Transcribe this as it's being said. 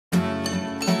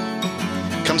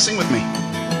sing with me.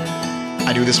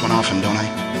 I do this one often, don't I?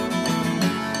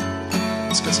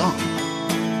 It's a good song.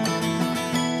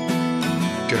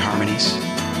 Good harmonies.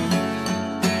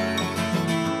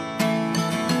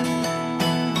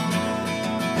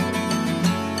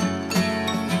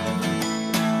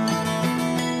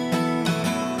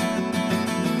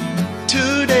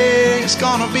 Today is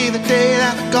gonna be the day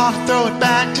that I'm gonna throw it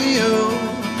back to you.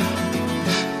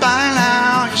 By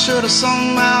now you should have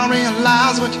somehow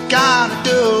realized what you gotta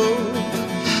do.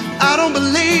 I don't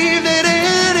believe that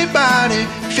anybody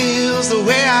feels the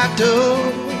way I do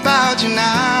about you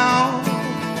now.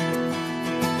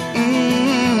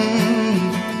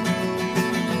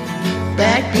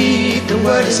 Backbeat, the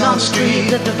word is on the street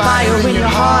that the fire in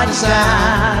your heart is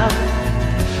out.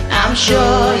 I'm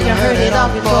sure you heard it all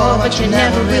before, but you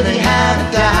never really had a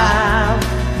doubt.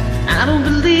 I don't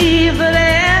believe that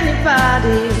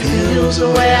anybody feels the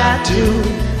way I do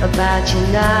about you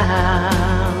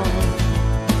now.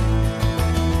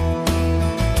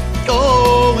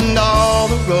 Oh, and all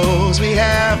the roads we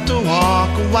have to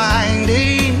walk are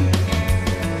winding,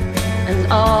 and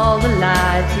all the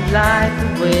lights that light the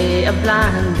way are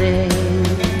blinding.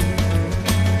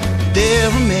 There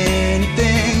are many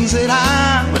things that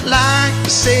I would like to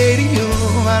say to you,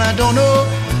 but I don't know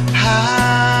how.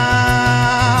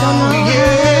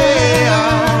 Yeah,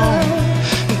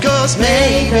 'cause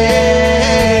maybe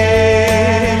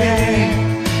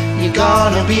you're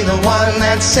gonna be the one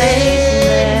that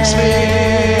saves me.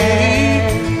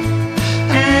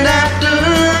 And after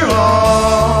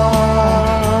all,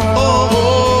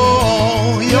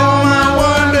 oh, you're my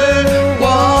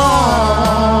Wonderwall.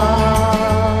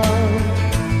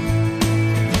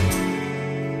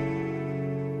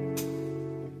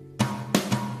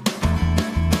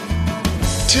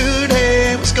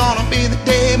 Today was gonna be the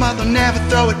day, but they'll never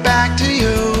throw it back to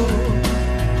you.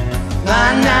 By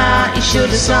now you should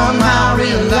have somehow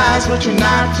realized what you're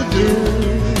not to do.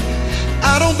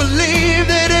 I don't believe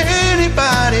that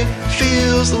anybody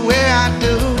feels the way I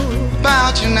do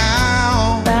about you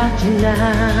now. About you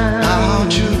now.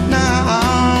 About you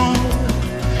now.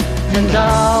 And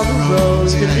all the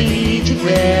roads that lead you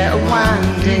there are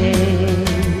winding,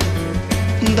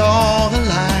 and all the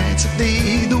lights that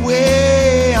lead the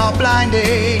way are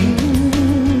blinding.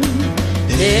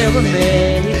 There are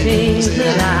many things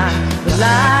that I would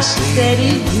like to say to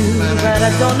you, but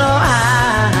I don't know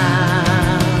how.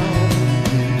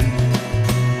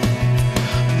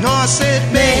 No, I said,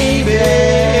 baby,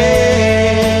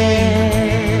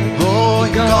 oh,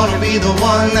 you're gonna be the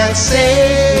one that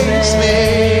saves me.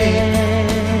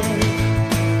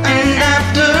 And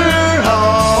after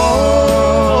all,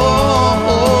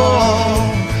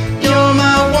 you're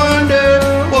my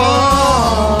Wonderwall.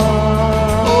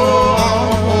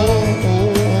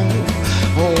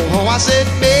 Oh, I said,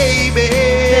 baby,